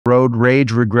Road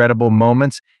rage, regrettable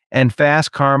moments, and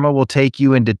fast karma will take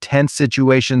you into tense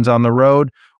situations on the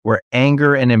road where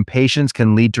anger and impatience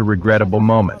can lead to regrettable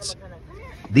moments.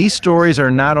 These stories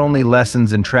are not only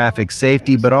lessons in traffic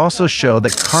safety, but also show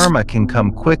that karma can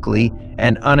come quickly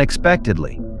and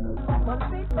unexpectedly.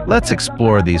 Let's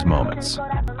explore these moments.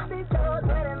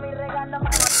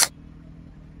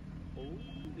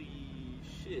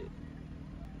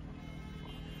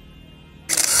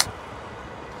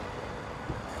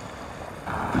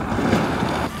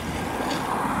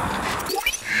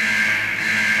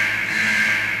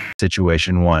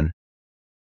 Situation 1.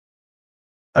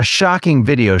 A shocking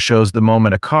video shows the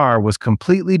moment a car was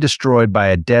completely destroyed by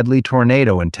a deadly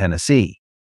tornado in Tennessee.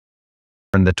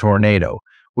 The tornado,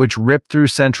 which ripped through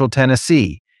central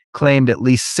Tennessee, claimed at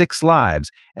least 6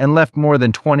 lives and left more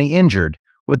than 20 injured,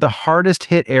 with the hardest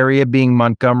hit area being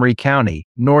Montgomery County,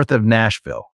 north of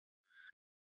Nashville.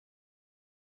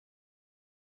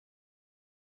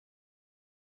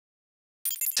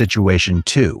 Situation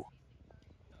 2.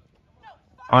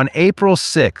 On April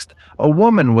 6th, a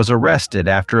woman was arrested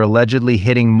after allegedly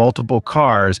hitting multiple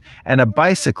cars and a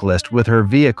bicyclist with her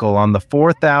vehicle on the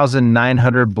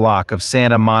 4,900 block of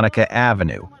Santa Monica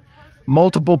Avenue.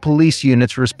 Multiple police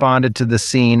units responded to the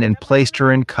scene and placed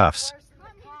her in cuffs.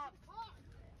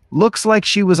 Looks like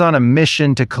she was on a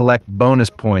mission to collect bonus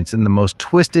points in the most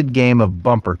twisted game of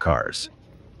bumper cars.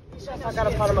 Well done.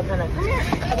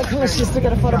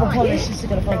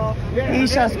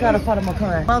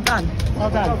 Well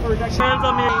done. Hands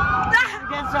on me.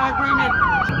 Against our agreement.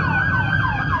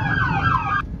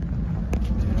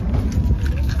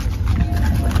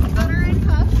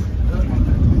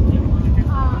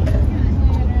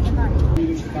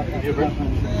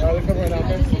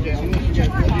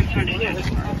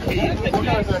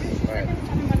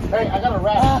 Hey, I got a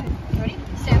wrap.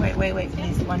 Ready? Wait,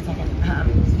 please. 1 second.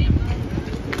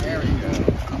 There we go.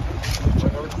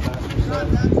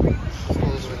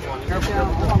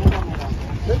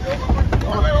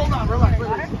 Hold on, relax.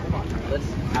 Let's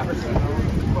have her.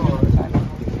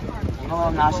 I'm a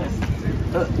little nauseous.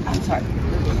 I'm sorry.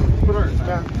 Put her,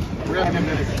 man. We have 10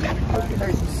 minutes.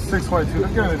 622.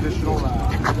 Let's get an additional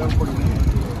 740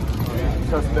 minutes.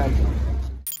 Suspect.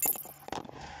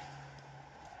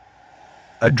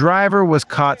 A driver was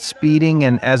caught speeding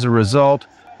and, as a result,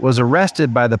 was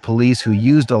arrested by the police, who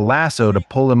used a lasso to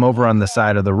pull him over on the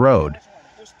side of the road.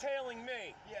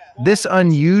 This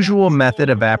unusual method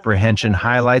of apprehension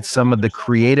highlights some of the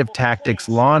creative tactics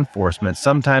law enforcement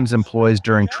sometimes employs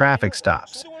during traffic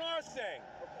stops.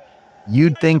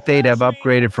 You'd think they'd have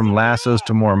upgraded from lassos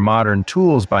to more modern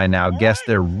tools by now. Guess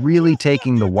they're really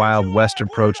taking the Wild West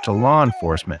approach to law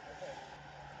enforcement.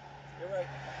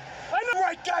 I know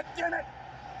right, goddammit!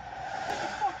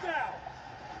 Fuck now!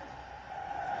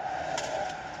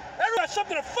 Everyone got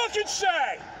something to fucking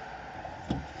say!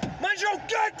 Mind your own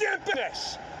goddamn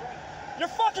business! You're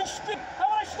fucking spit. How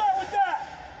would I start with that?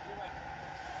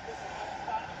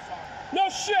 No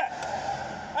shit!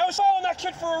 I was following that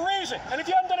kid for a reason, and if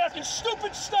you hadn't done that fucking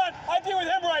stupid stunt, I'd be with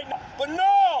him right now. But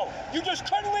no! You just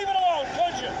couldn't leave it alone,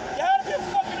 could you? You had to be a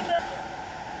fucking American.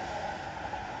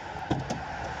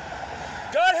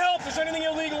 God help, is anything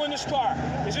illegal in this car?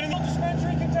 Is it in the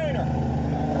dispensary container?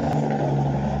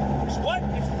 What?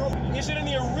 Is it in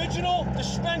the original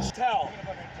dispense? Tell.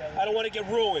 I don't want to get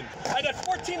ruined. I got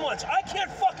 14 months. I can't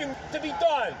fucking to be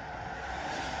done.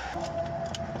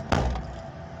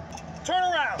 Turn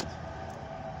around.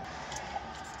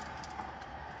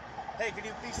 Hey, can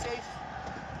you be safe?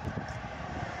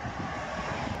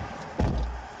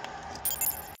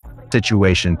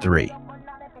 Situation 3.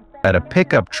 A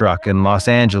pickup truck in Los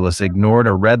Angeles ignored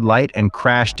a red light and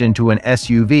crashed into an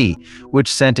SUV,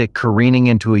 which sent it careening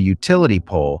into a utility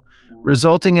pole,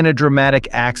 resulting in a dramatic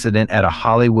accident at a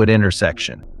Hollywood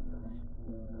intersection.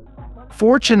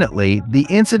 Fortunately, the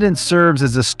incident serves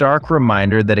as a stark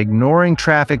reminder that ignoring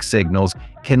traffic signals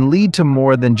can lead to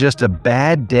more than just a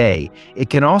bad day. It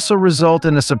can also result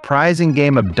in a surprising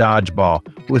game of dodgeball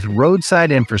with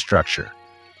roadside infrastructure.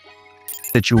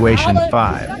 Situation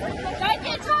 5.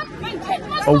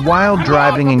 A wild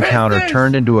driving encounter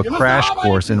turned into a crash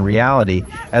course in reality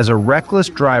as a reckless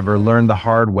driver learned the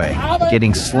hard way,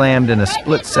 getting slammed in a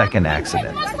split-second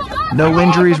accident. No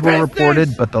injuries were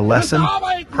reported, but the lesson,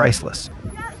 priceless.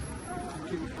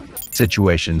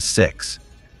 Situation 6.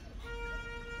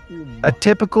 A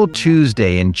typical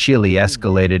Tuesday in Chile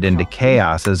escalated into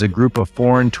chaos as a group of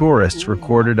foreign tourists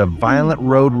recorded a violent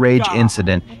road rage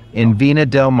incident in Vina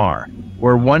del Mar,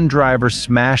 where one driver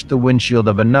smashed the windshield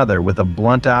of another with a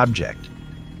blunt object.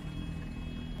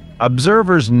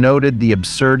 Observers noted the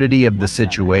absurdity of the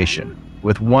situation,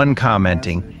 with one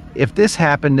commenting, If this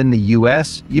happened in the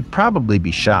US, you'd probably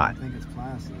be shot. I think it's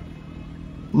plastic.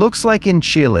 Looks like in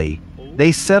Chile,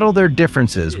 they settle their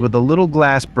differences with a little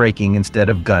glass breaking instead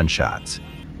of gunshots.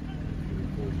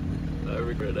 I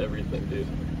regret everything, dude.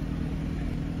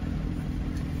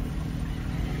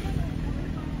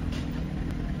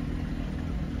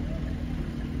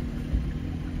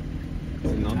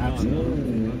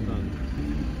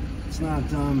 It's not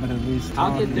done, but at least.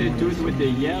 How did the dude with the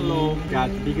yellow got,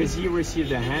 because he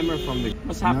received a hammer from the,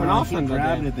 what's happened often he that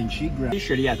grabbed day? it, then she grabbed it.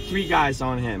 T-shirt, he had 3 guys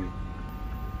on him.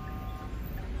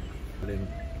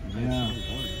 Yeah,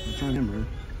 I'm trying to remember.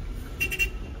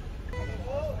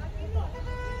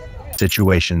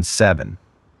 Situation 7.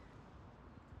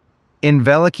 In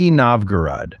Veliki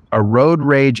Novgorod, a road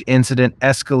rage incident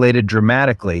escalated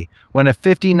dramatically when a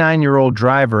 59-year-old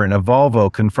driver in a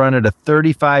Volvo confronted a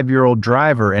 35-year-old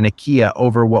driver in a Kia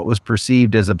over what was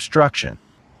perceived as obstruction.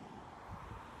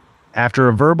 After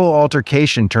a verbal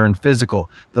altercation turned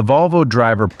physical, the Volvo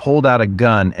driver pulled out a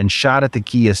gun and shot at the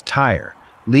Kia's tire,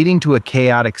 leading to a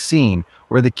chaotic scene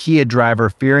where the Kia driver,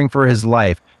 fearing for his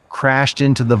life, crashed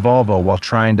into the Volvo while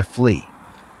trying to flee.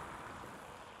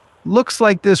 Looks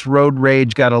like this road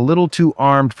rage got a little too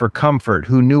armed for comfort,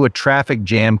 who knew a traffic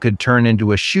jam could turn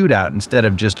into a shootout instead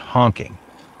of just honking.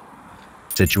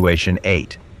 Situation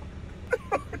 8.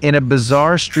 In a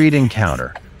bizarre street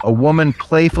encounter, a woman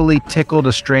playfully tickled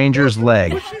a stranger's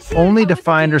leg, only to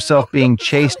find herself being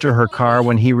chased to her car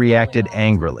when he reacted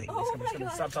angrily.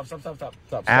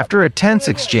 After a tense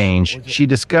exchange, she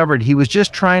discovered he was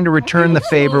just trying to return the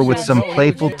favor with some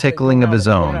playful tickling of his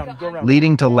own,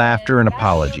 leading to laughter and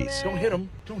apologies.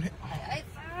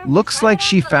 Looks like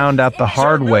she found out the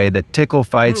hard way that tickle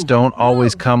fights don't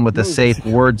always come with a safe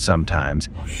word sometimes.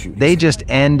 They just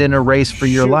end in a race for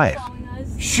your life.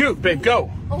 Shoot, babe,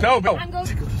 go. Go, go. I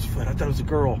thought it was a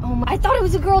girl. Oh, I thought it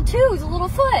was a girl too. It was a little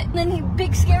foot. And then he,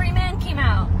 big scary man came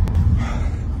out.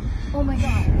 Oh my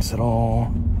god. It's at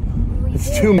all.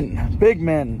 It's 2 men, big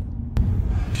men.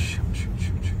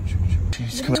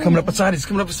 He's coming up beside us. He's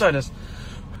coming up beside us.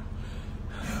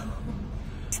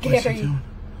 Scary.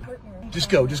 Just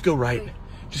go right.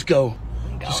 Just go.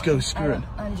 Just go, screw it.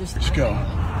 I'm just go.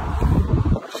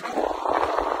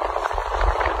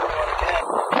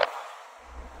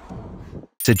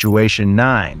 Situation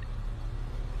 9.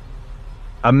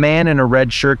 A man in a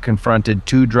red shirt confronted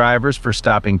 2 drivers for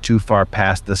stopping too far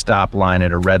past the stop line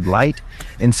at a red light,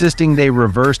 insisting they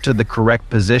reverse to the correct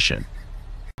position.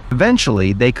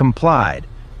 Eventually, they complied,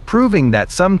 proving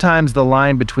that sometimes the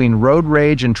line between road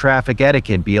rage and traffic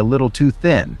etiquette be a little too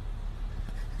thin.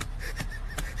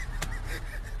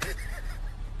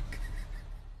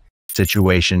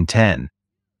 Situation 10.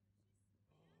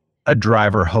 A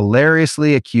driver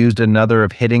hilariously accused another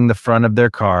of hitting the front of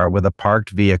their car with a parked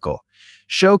vehicle,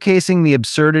 showcasing the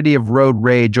absurdity of road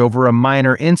rage over a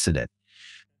minor incident.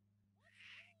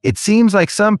 It seems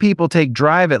like some people take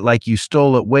drive it like you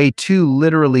stole it way too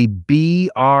literally.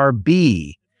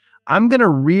 BRB. I'm gonna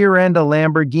rear end a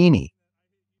Lamborghini.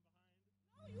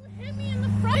 You hit me in the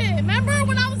front. Remember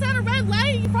when I was at a red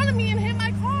light in front of me and hit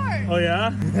my car? Oh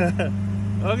yeah?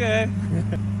 Okay.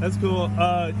 That's cool.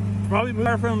 Probably move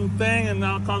her from thing and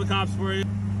I'll call the cops for you.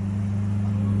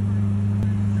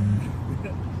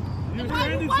 That's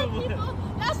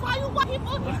why you white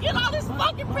people get all this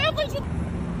fucking privilege.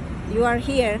 You are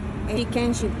here and she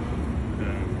can shoot.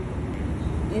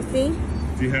 You see?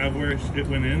 Do you have where it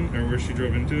went in or where she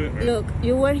drove into it? Or? Look,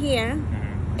 you were here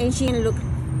and she didn't look.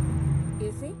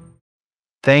 You see?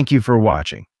 Thank you for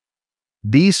watching.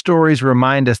 These stories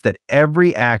remind us that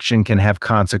every action can have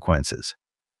consequences.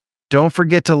 Don't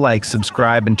forget to like,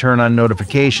 subscribe, and turn on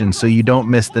notifications so you don't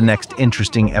miss the next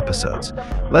interesting episodes.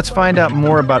 Let's find out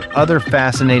more about other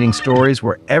fascinating stories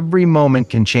where every moment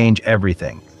can change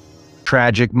everything.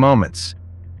 Tragic moments.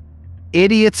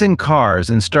 Idiots in cars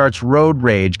and starts road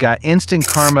rage got instant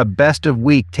karma. Best of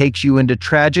week takes you into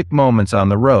tragic moments on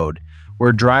the road,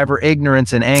 where driver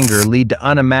ignorance and anger lead to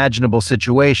unimaginable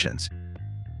situations.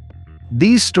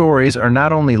 These stories are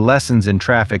not only lessons in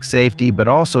traffic safety, but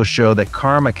also show that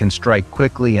karma can strike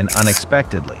quickly and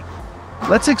unexpectedly.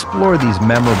 Let's explore these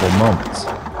memorable moments.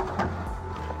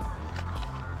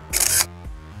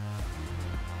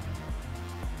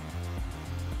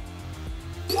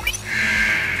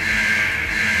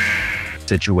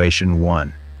 Situation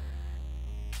 1.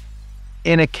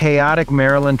 In a chaotic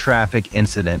Maryland traffic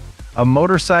incident, a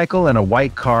motorcycle and a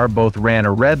white car both ran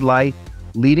a red light,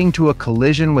 leading to a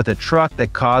collision with a truck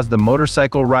that caused the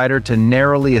motorcycle rider to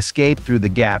narrowly escape through the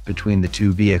gap between the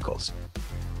 2 vehicles.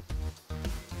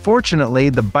 Fortunately,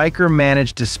 the biker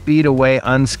managed to speed away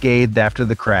unscathed after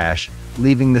the crash,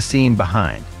 leaving the scene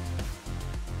behind.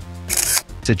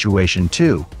 Situation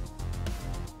 2.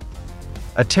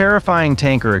 A terrifying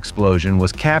tanker explosion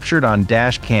was captured on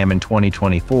Dashcam in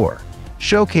 2024,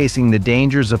 showcasing the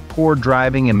dangers of poor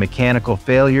driving and mechanical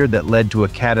failure that led to a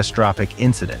catastrophic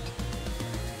incident.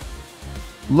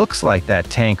 Looks like that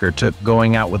tanker took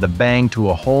going out with a bang to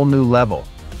a whole new level.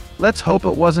 Let's hope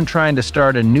it wasn't trying to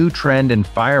start a new trend in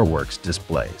fireworks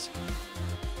displays.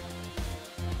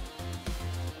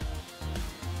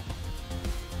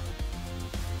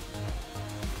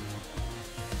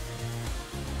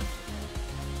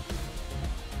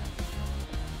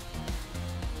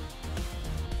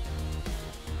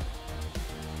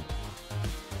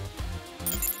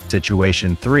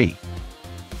 Situation 3.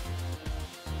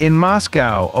 In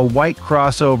Moscow, a white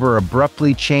crossover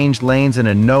abruptly changed lanes in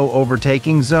a no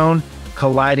overtaking zone,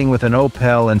 colliding with an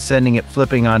Opel and sending it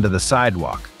flipping onto the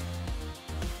sidewalk.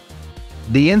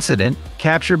 The incident,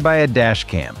 captured by a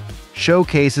dashcam,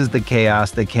 showcases the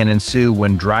chaos that can ensue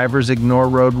when drivers ignore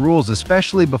road rules,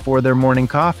 especially before their morning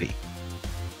coffee.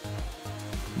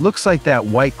 Looks like that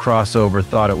white crossover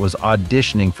thought it was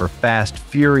auditioning for Fast,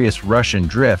 Furious Russian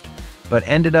drift, but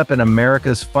ended up in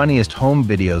America's Funniest Home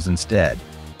Videos instead.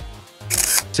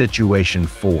 Situation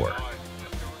 4.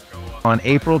 On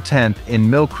April 10th in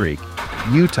Mill Creek,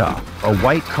 Utah, a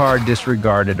white car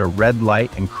disregarded a red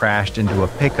light and crashed into a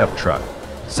pickup truck,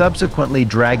 subsequently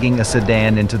dragging a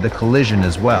sedan into the collision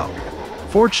as well.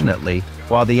 Fortunately,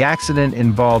 while the accident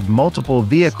involved multiple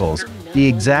vehicles, the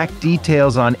exact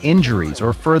details on injuries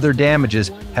or further damages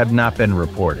have not been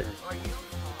reported.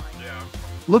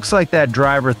 Looks like that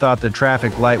driver thought the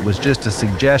traffic light was just a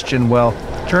suggestion. Well,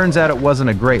 turns out it wasn't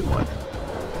a great one.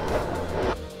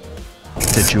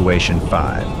 Situation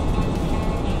 5.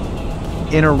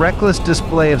 In a reckless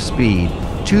display of speed,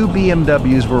 two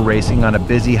BMWs were racing on a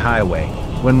busy highway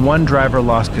when one driver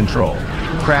lost control,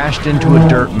 crashed into a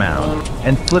dirt mound,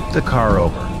 and flipped the car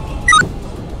over.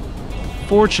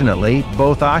 Fortunately,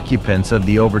 both occupants of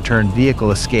the overturned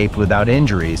vehicle escaped without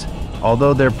injuries,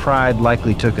 although their pride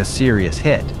likely took a serious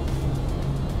hit.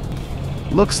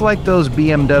 Looks like those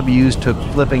BMWs took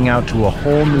flipping out to a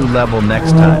whole new level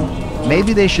next time.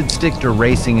 Maybe they should stick to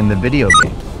racing in the video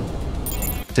game.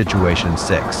 Situation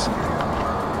 6.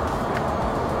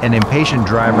 An impatient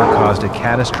driver caused a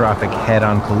catastrophic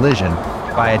head-on collision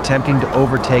by attempting to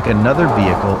overtake another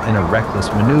vehicle in a reckless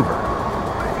maneuver.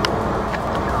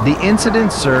 The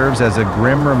incident serves as a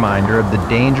grim reminder of the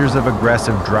dangers of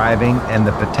aggressive driving and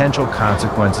the potential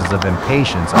consequences of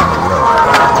impatience on the road.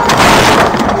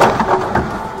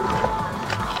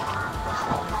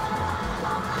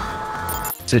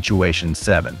 Situation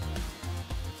 7.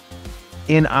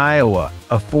 In Iowa,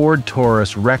 a Ford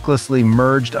Taurus recklessly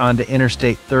merged onto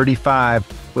Interstate 35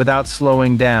 without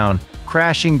slowing down,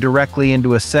 crashing directly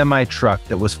into a semi-truck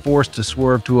that was forced to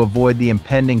swerve to avoid the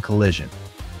impending collision.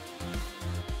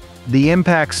 The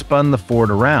impact spun the Ford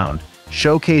around,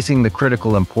 showcasing the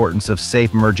critical importance of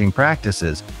safe merging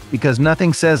practices, because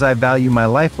nothing says I value my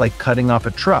life like cutting off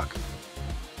a truck.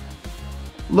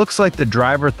 Looks like the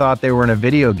driver thought they were in a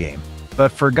video game,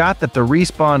 but forgot that the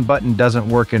respawn button doesn't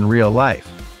work in real life.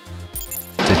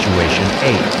 Situation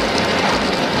 8.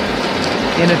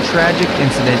 In a tragic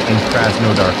incident in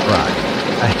Krasnodar Krai,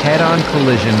 a head-on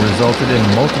collision resulted in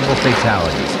multiple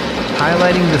fatalities,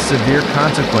 highlighting the severe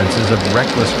consequences of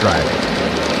reckless driving.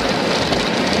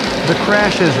 The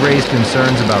crash has raised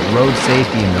concerns about road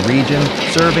safety in the region,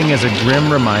 serving as a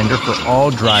grim reminder for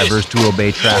all drivers to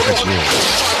obey traffic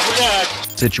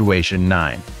rules. Situation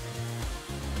 9.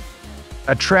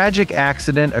 A tragic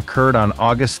accident occurred on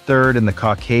August 3rd in the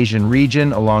Caucasian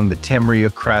region along the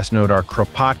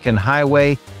Temrya-Krasnodar-Kropotkin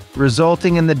highway,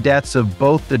 resulting in the deaths of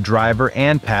both the driver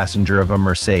and passenger of a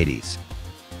Mercedes.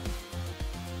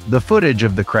 The footage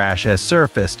of the crash has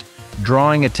surfaced,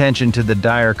 drawing attention to the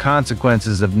dire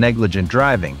consequences of negligent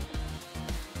driving.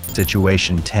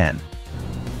 Situation 10.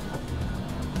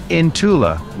 In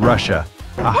Tula, Russia,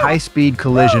 a high-speed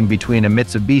collision between a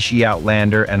Mitsubishi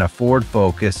Outlander and a Ford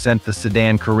Focus sent the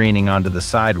sedan careening onto the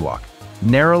sidewalk,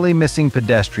 narrowly missing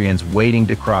pedestrians waiting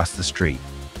to cross the street.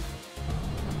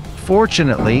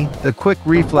 Fortunately, the quick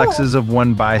reflexes of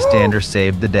one bystander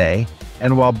saved the day,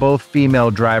 and while both female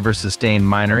drivers sustained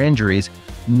minor injuries,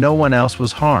 no one else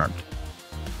was harmed.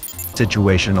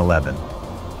 Situation 11.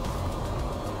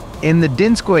 In the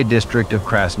Dinskoy district of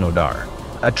Krasnodar,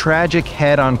 a tragic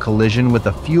head-on collision with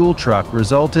a fuel truck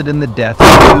resulted in the death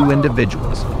of 2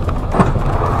 individuals.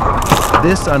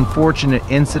 This unfortunate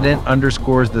incident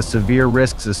underscores the severe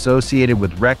risks associated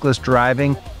with reckless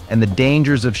driving and the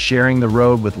dangers of sharing the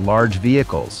road with large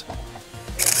vehicles.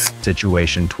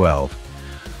 Situation 12.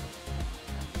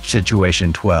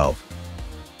 Situation 12.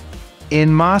 In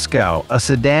Moscow, a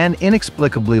sedan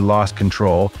inexplicably lost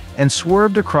control and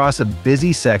swerved across a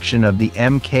busy section of the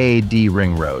MKAD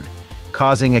ring road,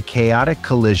 causing a chaotic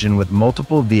collision with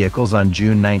multiple vehicles on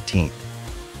June 19th.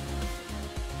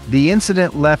 The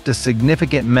incident left a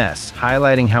significant mess,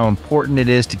 highlighting how important it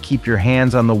is to keep your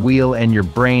hands on the wheel and your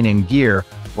brain in gear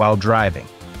while driving.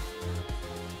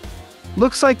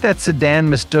 Looks like that sedan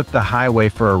mistook the highway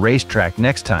for a racetrack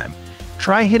next time.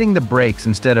 Try hitting the brakes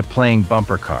instead of playing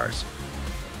bumper cars.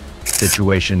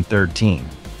 Situation 13.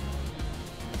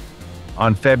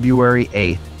 On February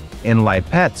 8th, in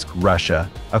Lipetsk, Russia,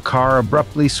 a car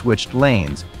abruptly switched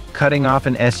lanes, cutting off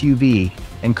an SUV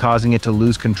and causing it to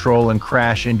lose control and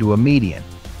crash into a median.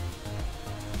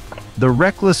 The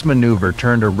reckless maneuver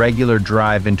turned a regular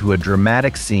drive into a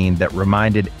dramatic scene that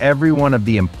reminded everyone of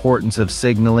the importance of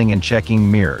signaling and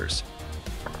checking mirrors.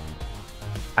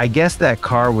 I guess that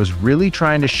car was really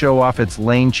trying to show off its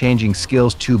lane-changing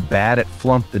skills too bad it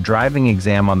flunked the driving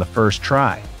exam on the first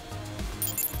try.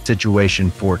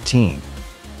 Situation 14.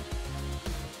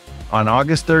 On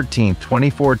August 13,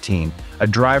 2014, a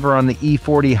driver on the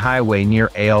E40 highway near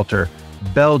Aalter,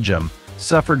 Belgium,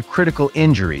 suffered critical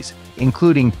injuries,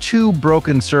 including 2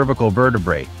 broken cervical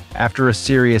vertebrae, after a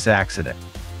serious accident.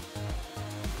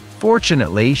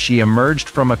 Fortunately, she emerged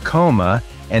from a coma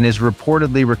and is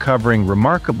reportedly recovering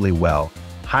remarkably well,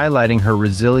 highlighting her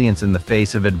resilience in the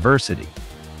face of adversity.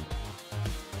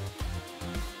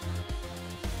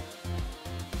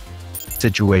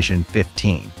 Situation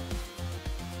 15.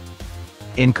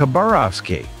 In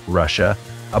Khabarovsk, Russia,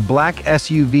 a black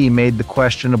SUV made the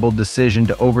questionable decision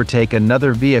to overtake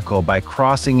another vehicle by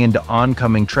crossing into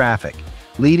oncoming traffic,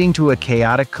 leading to a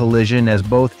chaotic collision as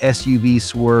both SUVs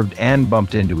swerved and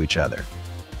bumped into each other.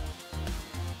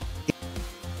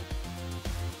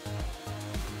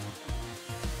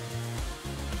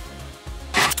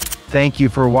 Thank you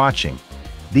for watching.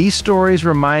 These stories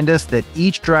remind us that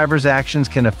each driver's actions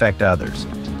can affect others.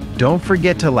 Don't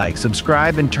forget to like,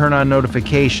 subscribe, and turn on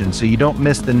notifications so you don't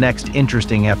miss the next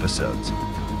interesting episodes.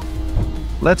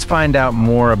 Let's find out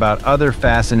more about other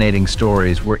fascinating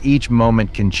stories where each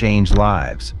moment can change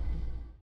lives.